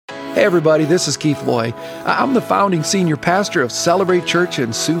Hey everybody, this is Keith Loy. I'm the founding senior pastor of Celebrate Church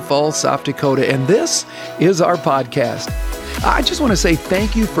in Sioux Falls, South Dakota, and this is our podcast. I just want to say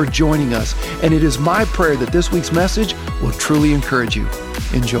thank you for joining us, and it is my prayer that this week's message will truly encourage you.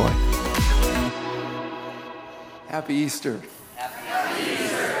 Enjoy. Happy Easter. Happy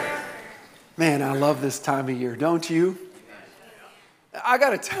Easter. Man, I love this time of year, don't you? I got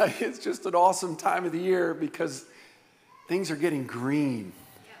to tell you, it's just an awesome time of the year because things are getting green.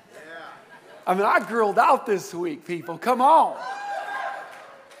 I mean, I grilled out this week, people. Come on.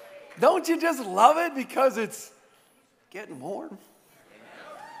 Don't you just love it because it's getting warm?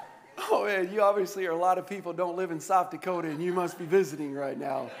 Oh, man, you obviously are a lot of people don't live in South Dakota, and you must be visiting right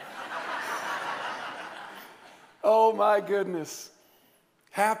now. Oh, my goodness.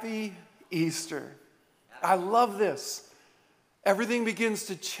 Happy Easter. I love this. Everything begins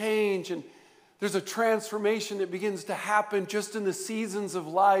to change, and there's a transformation that begins to happen just in the seasons of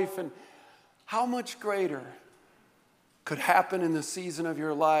life. And how much greater could happen in the season of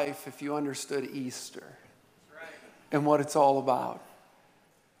your life if you understood Easter and what it's all about?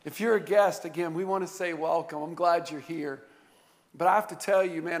 If you're a guest, again, we want to say welcome. I'm glad you're here. But I have to tell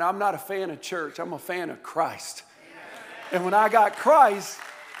you, man, I'm not a fan of church. I'm a fan of Christ. And when I got Christ,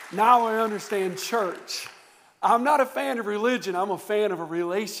 now I understand church. I'm not a fan of religion. I'm a fan of a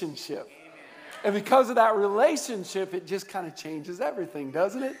relationship. And because of that relationship, it just kind of changes everything,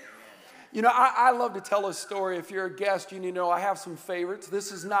 doesn't it? You know, I love to tell a story. If you're a guest, you need to know I have some favorites.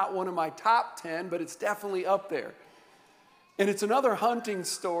 This is not one of my top 10, but it's definitely up there. And it's another hunting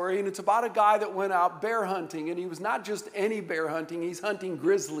story, and it's about a guy that went out bear hunting, and he was not just any bear hunting, he's hunting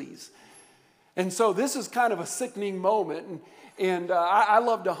grizzlies. And so this is kind of a sickening moment, and I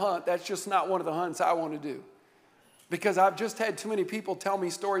love to hunt. That's just not one of the hunts I want to do. Because I've just had too many people tell me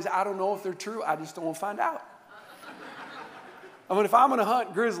stories. I don't know if they're true. I just don't want to find out. I mean, if I'm going to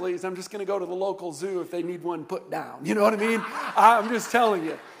hunt grizzlies, I'm just going to go to the local zoo if they need one put down. You know what I mean? I'm just telling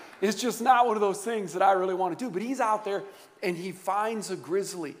you. It's just not one of those things that I really want to do. But he's out there, and he finds a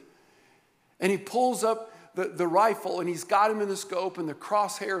grizzly. And he pulls up the rifle, and he's got him in the scope, and the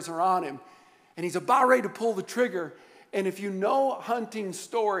crosshairs are on him. And he's about ready to pull the trigger. And if you know hunting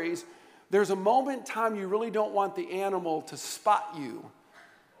stories, there's a moment in time you really don't want the animal to spot you.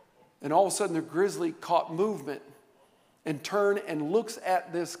 And all of a sudden, the grizzly caught movement and turned and looks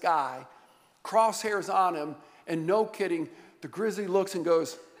at this guy, crosshairs on him, and no kidding, the grizzly looks and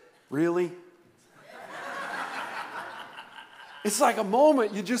goes, "Really?" It's like a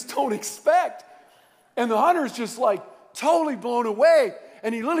moment you just don't expect. And the hunter's just like totally blown away.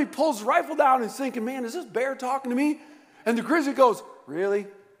 And he literally pulls the rifle down and is thinking, man, is this bear talking to me? And the grizzly goes, "Really?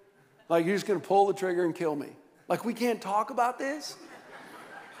 Like you're just going to pull the trigger and kill me? Like we can't talk about this?"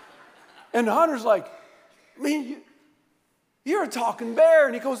 And the hunter's like, "Man, you're a talking bear."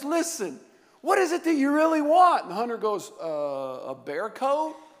 And he goes, "Listen, what is it that you really want?" And the hunter goes, "A bear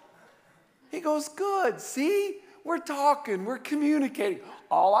coat?" He goes, "Good, see? We're talking, we're communicating.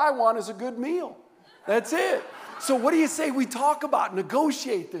 All I want is a good meal. That's it. So what do you say we talk about,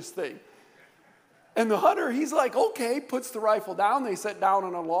 negotiate this thing?" And the hunter, he's like, okay, puts the rifle down. They sit down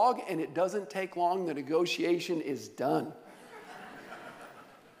on a log, and it doesn't take long. The negotiation is done.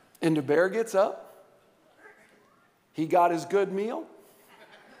 And the bear gets up. He got his good meal,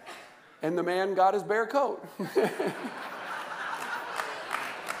 and the man got his bear coat.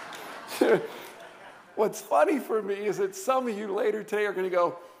 What's funny for me is that some of you later today are going to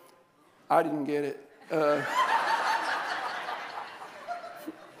go, "I didn't get it."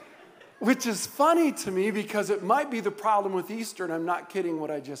 Which is funny to me because it might be the problem with Easter, and I'm not kidding what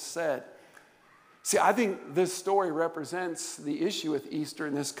I just said. See, I think this story represents the issue with Easter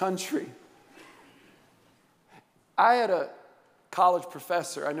in this country. I had a college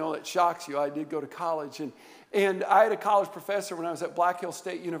professor. I know that shocks you. I did go to college. And I had a college professor when I was at Black Hills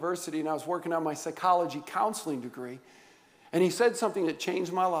State University, and I was working on my psychology counseling degree. And he said something that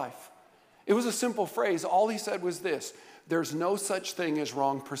changed my life. It was a simple phrase. All he said was this: there's no such thing as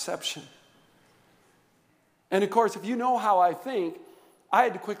wrong perception. And of course, if you know how I think, I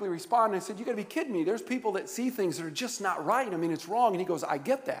had to quickly respond. And I said, "You got to be kidding me. There's people that see things that are just not right. I mean, it's wrong." And he goes, "I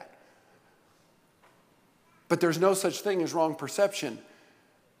get that. But there's no such thing as wrong perception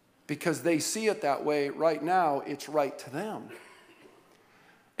because they see it that way right now. It's right to them.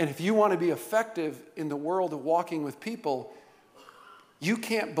 And if you want to be effective in the world of walking with people, you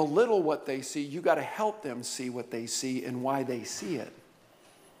can't belittle what they see. You got to help them see what they see and why they see it.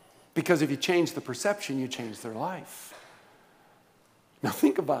 Because if you change the perception, you change their life." Now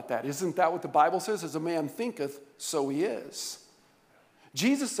think about that. Isn't that what the Bible says? As a man thinketh, so he is.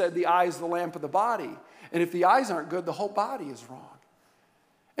 Jesus said the eye is the lamp of the body. And if the eyes aren't good, the whole body is wrong.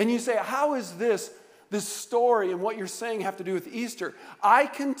 And you say, how is this story and what you're saying have to do with Easter? I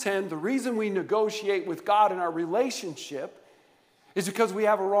contend the reason we negotiate with God in our relationship is because we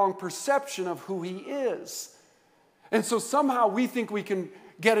have a wrong perception of who he is. And so somehow we think we can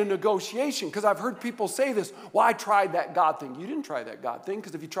get a negotiation, because I've heard people say this, well, I tried that God thing. You didn't try that God thing,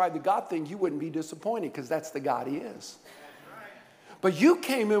 because if you tried the God thing, you wouldn't be disappointed, because that's the God he is. But you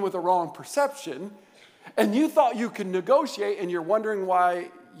came in with a wrong perception, and you thought you could negotiate, and you're wondering why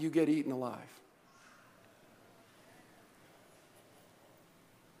you get eaten alive.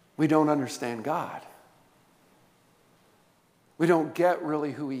 We don't understand God. We don't get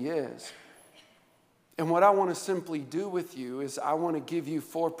really who he is. And what I want to simply do with you is I want to give you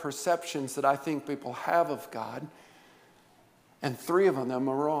 4 perceptions that I think people have of God, and 3 of them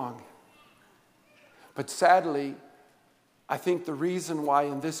are wrong. But sadly, I think the reason why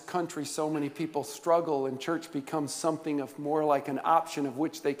in this country so many people struggle and church becomes something of more like an option of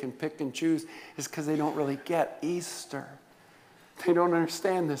which they can pick and choose is because they don't really get Easter. They don't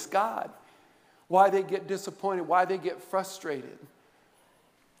understand this God. Why they get disappointed, why they get frustrated.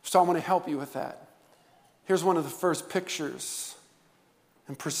 So I want to help you with that. Here's one of the first pictures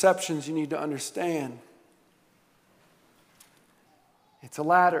and perceptions you need to understand. It's a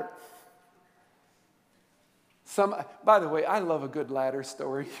ladder. By the way, I love a good ladder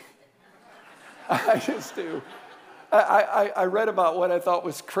story. I just do. I read about what I thought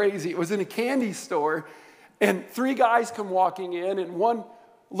was crazy. It was in a candy store, and 3 guys come walking in, and one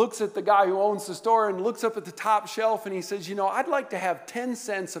looks at the guy who owns the store and looks up at the top shelf, and he says, I'd like to have 10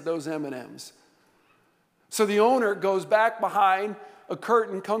 cents of those M&Ms. So the owner goes back behind a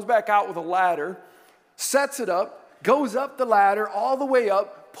curtain, comes back out with a ladder, sets it up, goes up the ladder all the way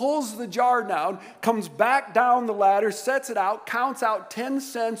up, pulls the jar down, comes back down the ladder, sets it out, counts out 10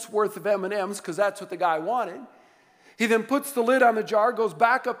 cents worth of M&Ms because that's what the guy wanted. He then puts the lid on the jar, goes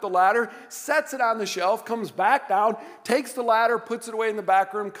back up the ladder, sets it on the shelf, comes back down, takes the ladder, puts it away in the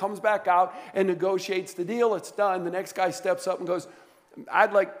back room, comes back out and negotiates the deal. It's done. The next guy steps up and goes,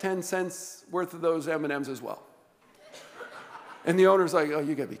 I'd like 10 cents worth of those M&Ms as well. And the owner's like, oh,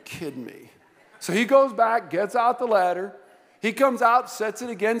 you got to be kidding me. So he goes back, gets out the ladder. He comes out, sets it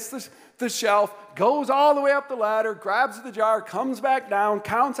against the shelf, goes all the way up the ladder, grabs the jar, comes back down,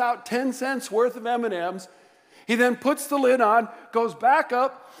 counts out 10 cents worth of M&Ms. He then puts the lid on, goes back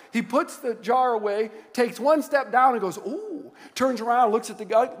up. He puts the jar away, takes one step down and goes, ooh, turns around, looks at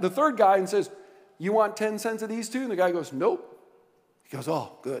the third guy and says, you want 10 cents of these too? And the guy goes, nope. He goes,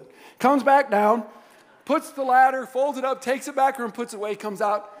 oh, good. Comes back down, puts the ladder, folds it up, takes it back and puts it away, comes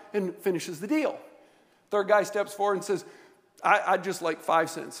out and finishes the deal. Third guy steps forward and says, I'd just like 5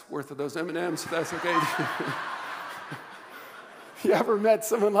 cents worth of those M&Ms, if that's okay. You ever met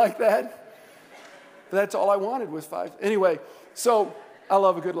someone like that? That's all I wanted was 5. Anyway, so I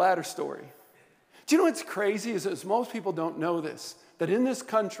love a good ladder story. Do you know what's crazy is most people don't know this, that in this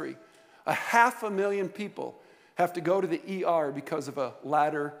country, 500,000 people have to go to the ER because of a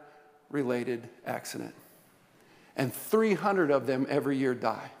ladder-related accident. And 300 of them every year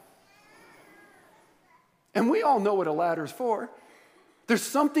die. And we all know what a ladder's for. There's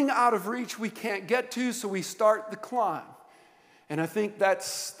something out of reach we can't get to, so we start the climb. And I think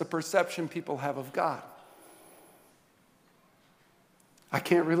that's the perception people have of God. I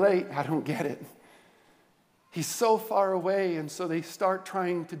can't relate. I don't get it. He's so far away, and so they start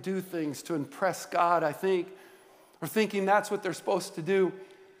trying to do things to impress God, I think, or thinking that's what they're supposed to do.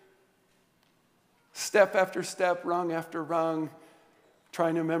 Step after step, rung after rung,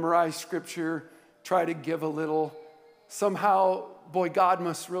 trying to memorize scripture, try to give a little. Somehow, boy, God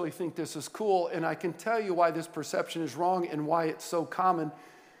must really think this is cool, and I can tell you why this perception is wrong and why it's so common,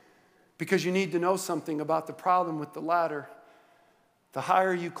 because you need to know something about the problem with the ladder. The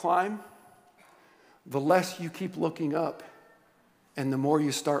higher you climb, the less you keep looking up, and the more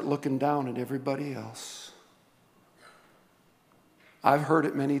you start looking down at everybody else. I've heard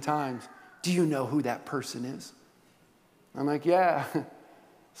it many times. Do you know who that person is? I'm like, yeah,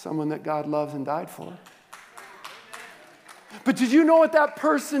 someone that God loves and died for. But did you know what that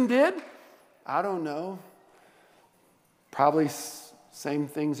person did? I don't know. Probably same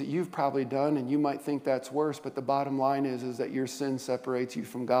things that you've probably done, and you might think that's worse, but the bottom line is that your sin separates you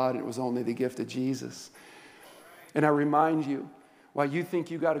from God, and it was only the gift of Jesus. And I remind you, while you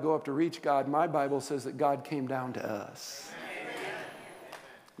think you got to go up to reach God, my Bible says that God came down to us.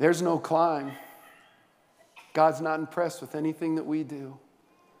 There's no climb. God's not impressed with anything that we do,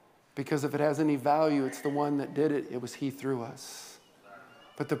 because if it has any value, it's the one that did it. It was He through us.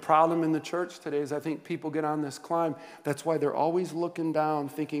 But the problem in the church today is I think people get on this climb. That's why they're always looking down,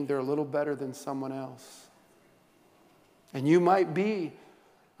 thinking they're a little better than someone else. And you might be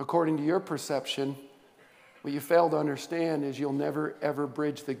According to your perception, what you fail to understand is you'll never, ever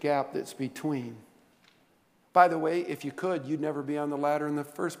bridge the gap that's between. By the way, if you could, you'd never be on the ladder in the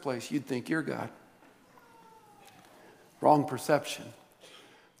first place. You'd think you're God. Wrong perception.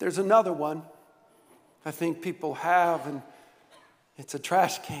 There's another one I think people have, and it's a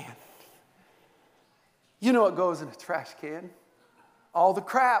trash can. You know what goes in a trash can? All the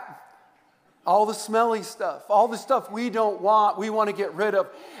crap, all the smelly stuff, all the stuff we don't want, we want to get rid of.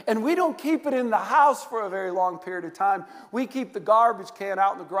 And we don't keep it in the house for a very long period of time. We keep the garbage can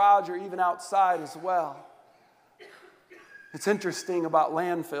out in the garage or even outside as well. It's interesting about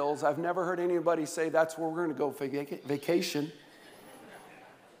landfills. I've never heard anybody say that's where we're going to go vacation.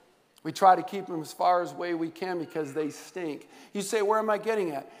 We try to keep them as far away we can because they stink. You say, where am I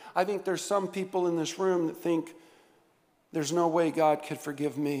getting at? I think there's some people in this room that think there's no way God could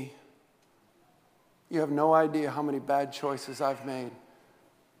forgive me. You have no idea how many bad choices I've made.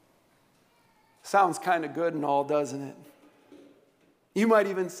 Sounds kind of good and all, doesn't it? You might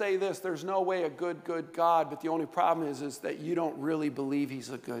even say this, there's no way a good God, but the only problem is that you don't really believe he's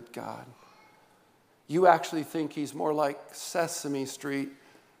a good God. You actually think he's more like Sesame Street,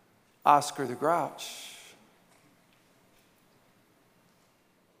 Oscar the Grouch.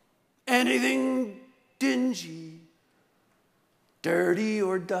 Anything dingy, dirty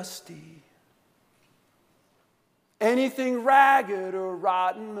or dusty, anything ragged or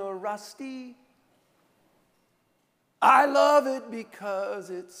rotten or rusty, I love it because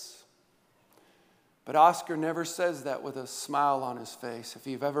it's... But Oscar never says that with a smile on his face. If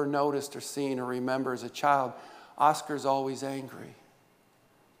you've ever noticed or seen or remember as a child, Oscar's always angry.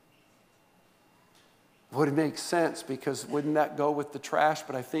 Would it make sense? Because wouldn't that go with the trash?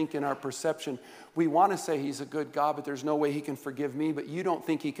 But I think in our perception, we want to say he's a good God, but there's no way he can forgive me. But you don't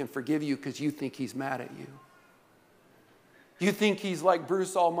think he can forgive you because you think he's mad at you. You think he's like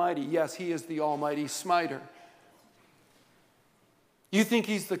Bruce Almighty. Yes, he is the almighty smiter. You think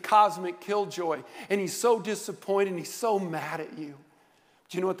he's the cosmic killjoy, and he's so disappointed and he's so mad at you.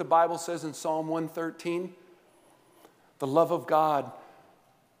 Do you know what the Bible says in Psalm 113? The love of God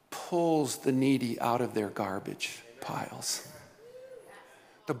pulls the needy out of their garbage piles.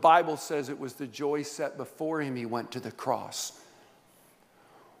 The Bible says it was the joy set before him he went to the cross.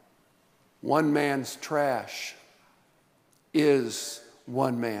 One man's trash is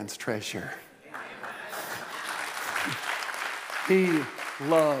one man's treasure. He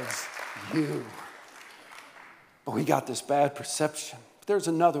loves you. But we got this bad perception. But there's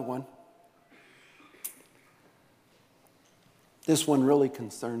another one. This one really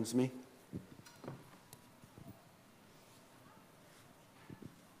concerns me.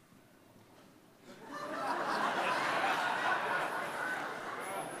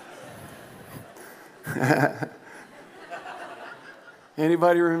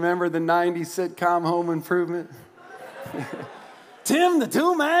 Anybody remember the 90s sitcom Home Improvement? Tim the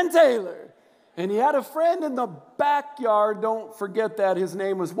Two-Man Taylor. And he had a friend in the backyard. Don't forget that. His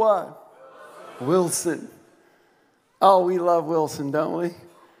name was what? Wilson. Oh, we love Wilson, don't we?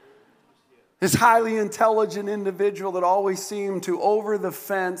 This highly intelligent individual that always seemed to over the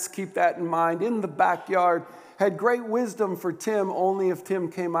fence, keep that in mind, in the backyard, had great wisdom for Tim, only if Tim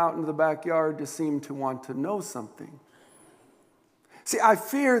came out into the backyard to seem to want to know something. See, I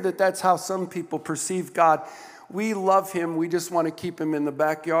fear that that's how some people perceive God. We love him, we just want to keep him in the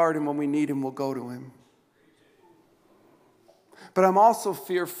backyard, and when we need him, we'll go to him. But I'm also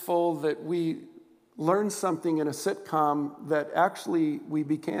fearful that we learn something in a sitcom that actually we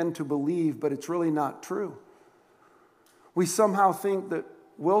began to believe, but it's really not true. We somehow think that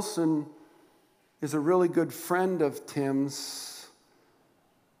Wilson is a really good friend of Tim's,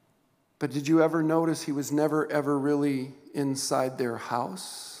 but did you ever notice he was never ever really inside their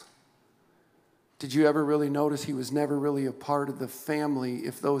house? Did you ever really notice he was never really a part of the family?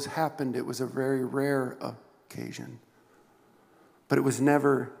 If those happened, it was a very rare occasion. But it was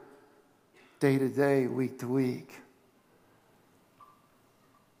never day to day, week to week.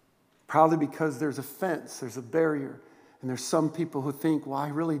 Probably because there's a fence, there's a barrier. And there's some people who think, well, I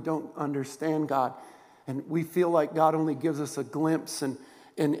really don't understand God. And we feel like God only gives us a glimpse and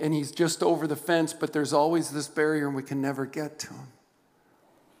he's just over the fence, but there's always this barrier and we can never get to him.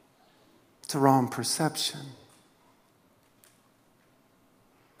 It's a wrong perception.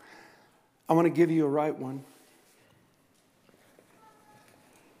 I want to give you a right one.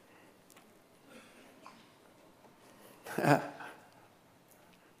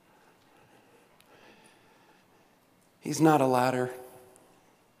 He's not a ladder.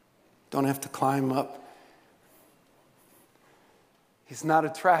 Don't have to climb up. He's not a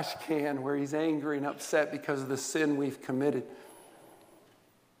trash can where he's angry and upset because of the sin we've committed.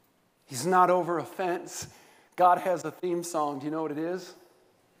 He's not over offense. God has a theme song. Do you know what it is?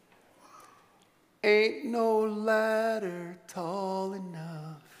 Ain't no ladder tall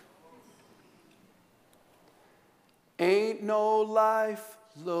enough. Ain't no life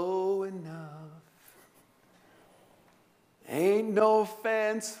low enough. Ain't no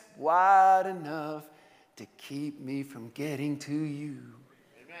fence wide enough to keep me from getting to you.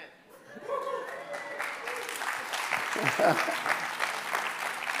 Amen.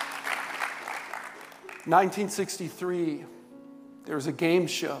 1963, there was a game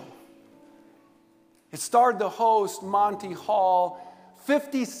show. It starred the host, Monty Hall.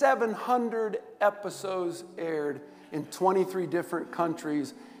 5,700 episodes aired in 23 different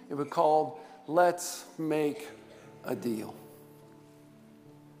countries. It was called Let's Make a Deal.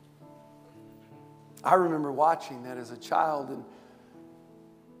 I remember watching that as a child, and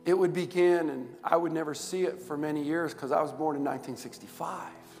it would begin, and I would never see it for many years because I was born in 1965.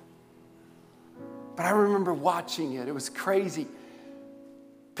 But I remember watching it. It was crazy.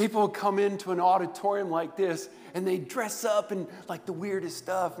 People would come into an auditorium like this, and they'd dress up in like the weirdest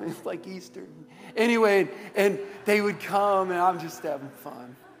stuff, and it's like Easter. Anyway, and they would come, and I'm just having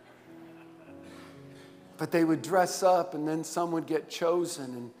fun. But they would dress up, and then some would get chosen,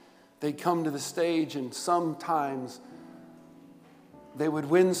 and they'd come to the stage, and sometimes they would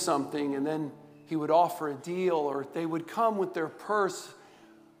win something, and then he would offer a deal, or they would come with their purse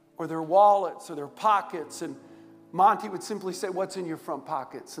or their wallets or their pockets, and Monty would simply say, "What's in your front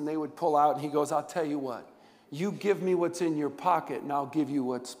pockets?" And they would pull out, and he goes, "I'll tell you what, you give me what's in your pocket, and I'll give you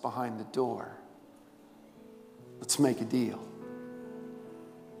what's behind the door. Let's make a deal."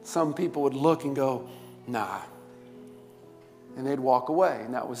 Some people would look and go, "Nah." And they'd walk away,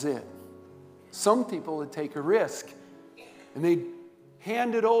 and that was it. Some people would take a risk, and they'd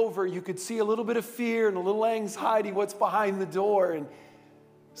hand it over. You could see a little bit of fear and a little anxiety, what's behind the door. And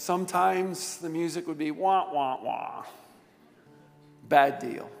sometimes the music would be wah, wah, wah. Bad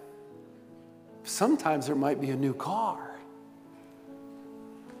deal. Sometimes there might be a new car.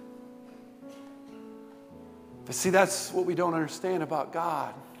 But see, that's what we don't understand about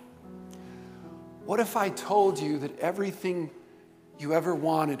God. What if I told you that everything you ever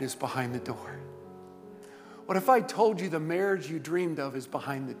wanted is behind the door? What if I told you the marriage you dreamed of is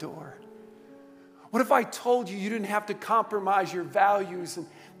behind the door? What if I told you you didn't have to compromise your values and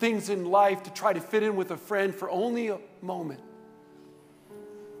things in life to try to fit in with a friend for only a moment?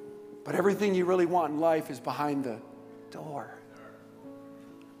 But everything you really want in life is behind the door.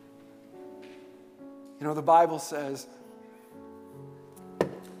 You know, the Bible says,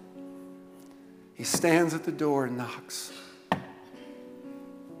 He stands at the door and knocks.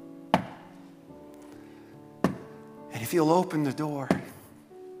 And if you'll open the door, I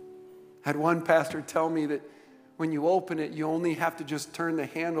had one pastor tell me that when you open it, you only have to just turn the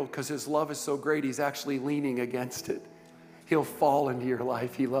handle because his love is so great, he's actually leaning against it. He'll fall into your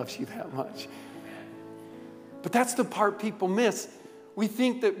life. He loves you that much. But that's the part people miss. We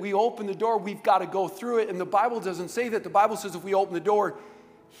think that we open the door, we've got to go through it. And the Bible doesn't say that. The Bible says if we open the door,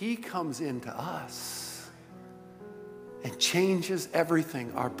 He comes into us and changes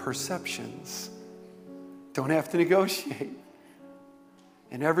everything, our perceptions. Don't have to negotiate.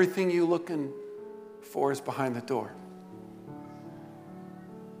 And everything you're looking for is behind the door.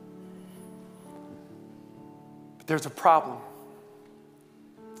 But there's a problem.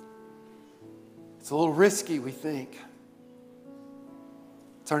 It's a little risky, we think.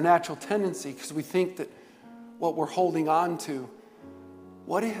 It's our natural tendency because we think that what we're holding on to,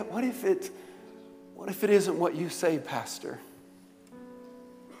 what if it isn't what you say, Pastor?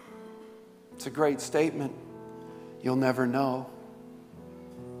 It's a great statement. You'll never know.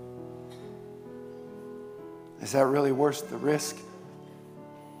 Is that really worth the risk?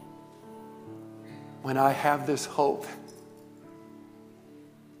 When I have this hope,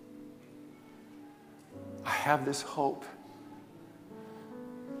 I have this hope.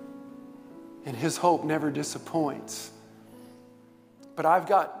 And His hope never disappoints. But I've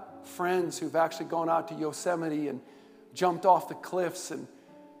got friends who've actually gone out to Yosemite and jumped off the cliffs and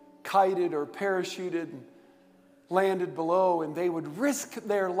kited or parachuted and landed below, and they would risk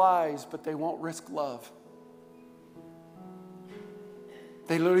their lives, but they won't risk love.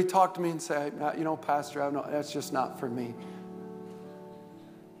 They literally talk to me and say, "You know, Pastor, that's just not for me."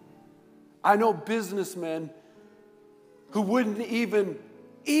 I know businessmen who wouldn't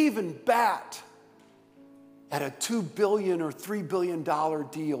even bat at a $2 billion or $3 billion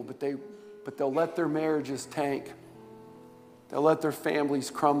deal, but they'll let their marriages tank. They'll let their families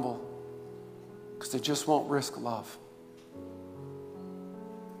crumble because they just won't risk love.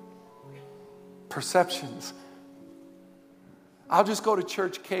 Perceptions. I'll just go to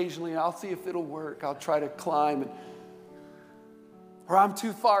church occasionally and I'll see if it'll work. I'll try to climb. Or I'm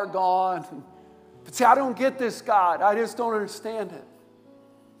too far gone. But see, I don't get this, God. I just don't understand it.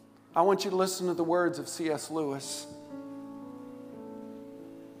 I want you to listen to the words of C.S. Lewis.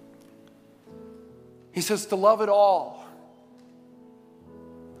 He says, to love it all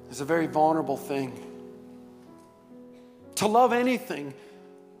is a very vulnerable thing. To love anything,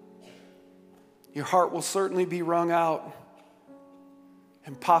 your heart will certainly be wrung out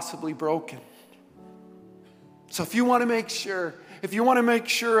and possibly broken. So if you want to make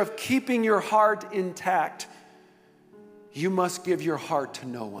sure of keeping your heart intact, you must give your heart to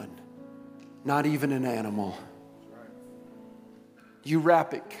no one, not even an animal. You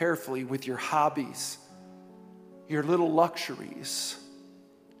wrap it carefully with your hobbies, your little luxuries.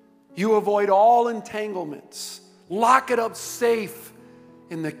 You avoid all entanglements. Lock it up safe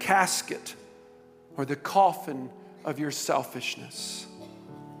in the casket or the coffin of your selfishness.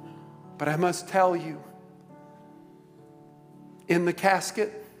 But I must tell you, in the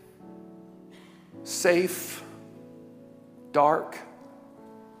casket, safe, dark,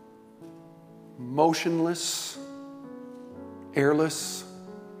 motionless, airless,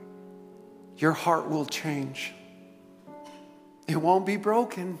 your heart will change. It won't be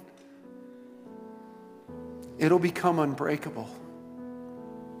broken. It'll become unbreakable,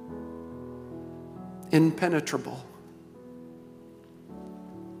 impenetrable,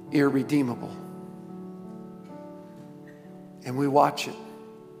 irredeemable. And we watch it.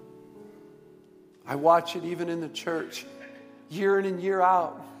 I watch it even in the church, year in and year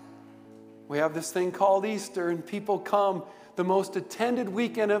out. We have this thing called Easter, and people come the most attended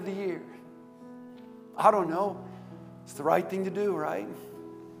weekend of the year. I don't know. It's the right thing to do, right?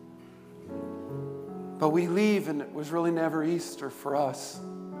 But we leave, and it was really never Easter for us.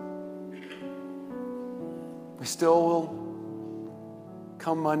 We still will,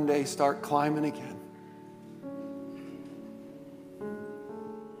 come Monday, start climbing again.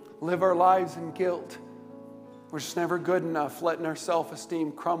 Live our lives in guilt. We're just never good enough, letting our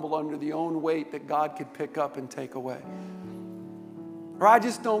self-esteem crumble under the own weight that God could pick up and take away. Or I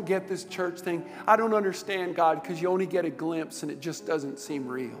just don't get this church thing. I don't understand God because you only get a glimpse and it just doesn't seem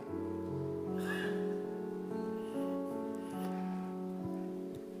real.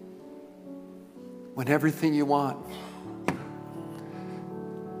 When everything you want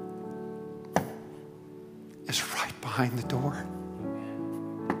is right behind the door.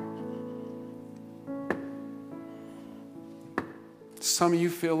 Some of you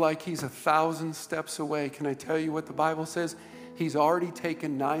feel like he's 1,000 steps away. Can I tell you what the Bible says? He's already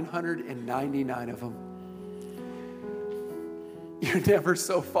taken 999 of them. You're never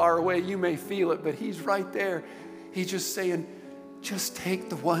so far away. You may feel it, but he's right there. He's just saying, just take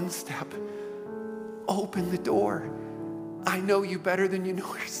the one step. Open the door. I know you better than you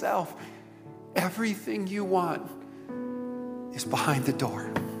know yourself. Everything you want is behind the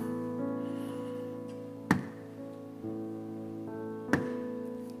door.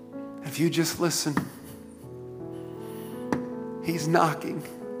 If you just listen, he's knocking.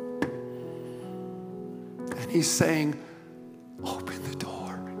 And he's saying, open the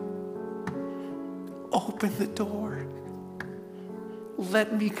door. Open the door.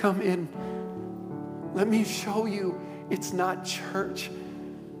 Let me come in. Let me show you it's not church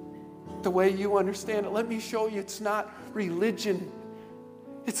the way you understand it. Let me show you it's not religion.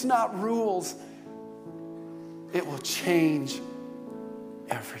 It's not rules. It will change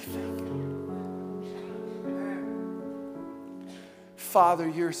everything. Father,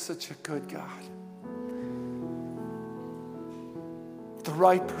 you're such a good God. The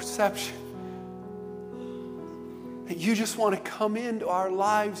right perception that you just want to come into our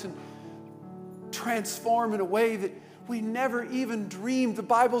lives and transform in a way that we never even dreamed. The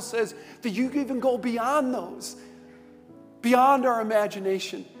Bible says that you even go beyond those, beyond our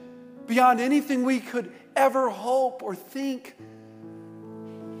imagination, beyond anything we could ever hope or think.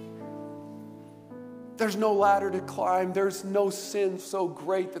 There's no ladder to climb. There's no sin so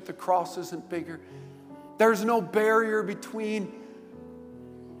great that the cross isn't bigger. There's no barrier between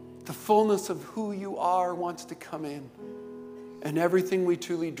the fullness of who you are wants to come in and everything we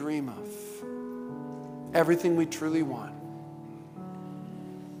truly dream of, everything we truly want.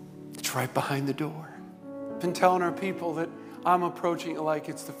 It's right behind the door. I've been telling our people that I'm approaching it like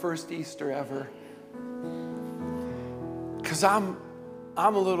it's the first Easter ever. Because I'm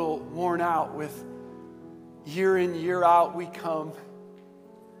a little worn out with year in, year out, we come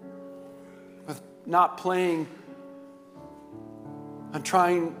with not playing and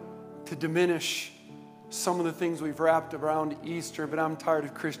trying to diminish some of the things we've wrapped around Easter, but I'm tired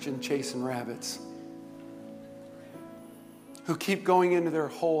of Christian chasing rabbits who keep going into their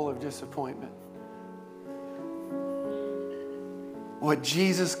hole of disappointment. What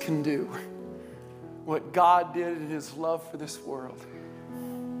Jesus can do, what God did in his love for this world,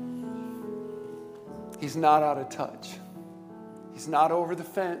 he's not out of touch. He's not over the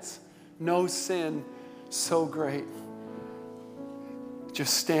fence. No sin so great.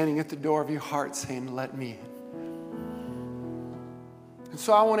 Just standing at the door of your heart saying, let me in. And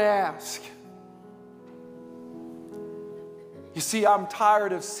so I want to ask, you see, I'm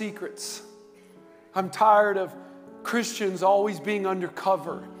tired of secrets. I'm tired of Christians always being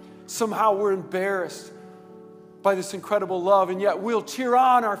undercover. Somehow we're embarrassed by this incredible love, and yet we'll cheer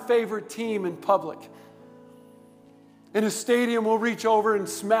on our favorite team in public. In a stadium, we'll reach over and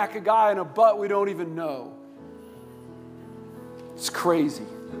smack a guy in a butt we don't even know. It's crazy.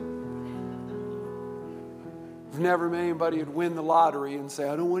 I've never met anybody who'd win the lottery and say,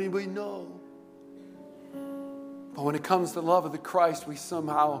 I don't want anybody to know. But when it comes to the love of the Christ, we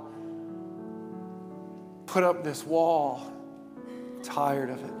somehow put up this wall. I'm tired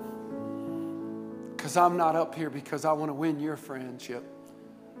of it. Because I'm not up here because I want to win your friendship.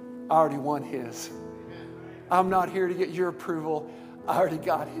 I already won his. I'm not here to get your approval. I already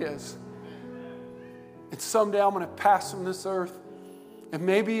got his. And someday I'm going to pass from this earth. And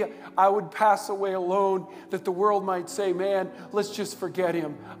maybe I would pass away alone that the world might say, man, let's just forget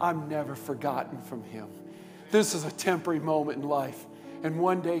him. I'm never forgotten from him. This is a temporary moment in life. And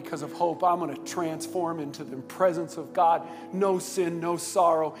one day, because of hope, I'm going to transform into the presence of God. No sin, no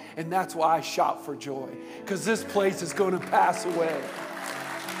sorrow. And that's why I shout for joy. Because this place is going to pass away.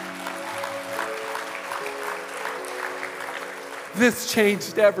 This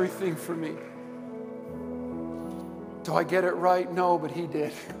changed everything for me. Do I get it right? No, but he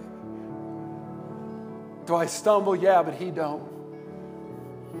did. Do I stumble? Yeah, but he don't.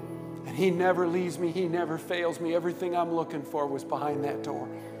 And he never leaves me. He never fails me. Everything I'm looking for was behind that door.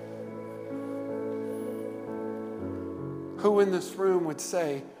 Who in this room would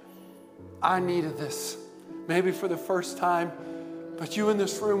say, I needed this? Maybe for the first time. But you in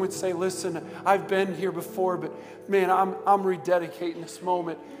this room would say, listen, I've been here before, but man, I'm rededicating this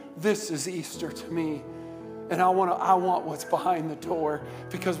moment. This is Easter to me. And I want what's behind the door,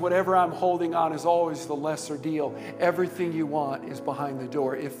 because whatever I'm holding on is always the lesser deal. Everything you want is behind the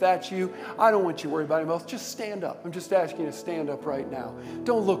door. If that's you, I don't want you to worry about anything else. Just stand up. I'm just asking you to stand up right now.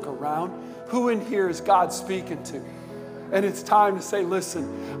 Don't look around. Who in here is God speaking to? And it's time to say,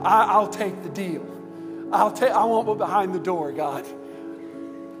 listen, I'll take the deal. I want what's behind the door, God.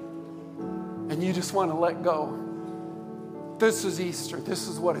 And you just want to let go. This is Easter. This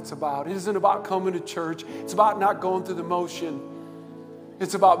is what it's about. It isn't about coming to church. It's about not going through the motion.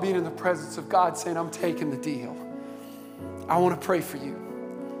 It's about being in the presence of God saying, I'm taking the deal. I want to pray for you.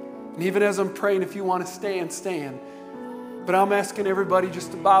 And even as I'm praying, if you want to stand, stand. But I'm asking everybody just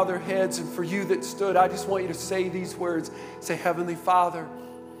to bow their heads. And for you that stood, I just want you to say these words. Say, Heavenly Father,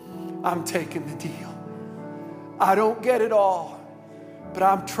 I'm taking the deal. I don't get it all, but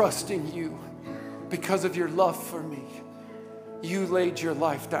I'm trusting you because of your love for me. You laid your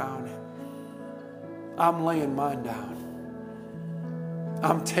life down. I'm laying mine down.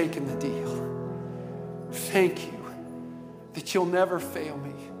 I'm taking the deal. Thank you that you'll never fail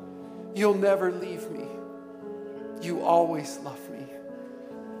me. You'll never leave me. You always love me.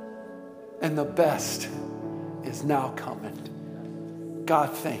 And the best is now coming.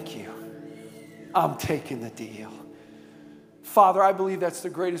 God, thank you. I'm taking the deal. Father, I believe that's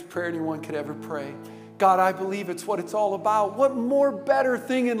the greatest prayer anyone could ever pray. God, I believe it's what it's all about. What more better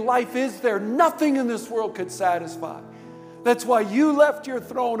thing in life is there? Nothing in this world could satisfy. That's why you left your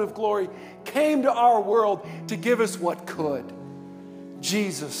throne of glory, came to our world to give us what could.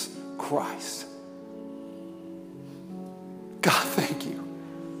 Jesus Christ. God, thank you.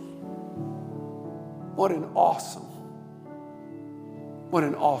 What an awesome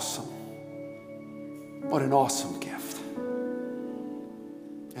gift.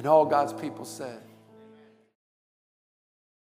 And all God's people said,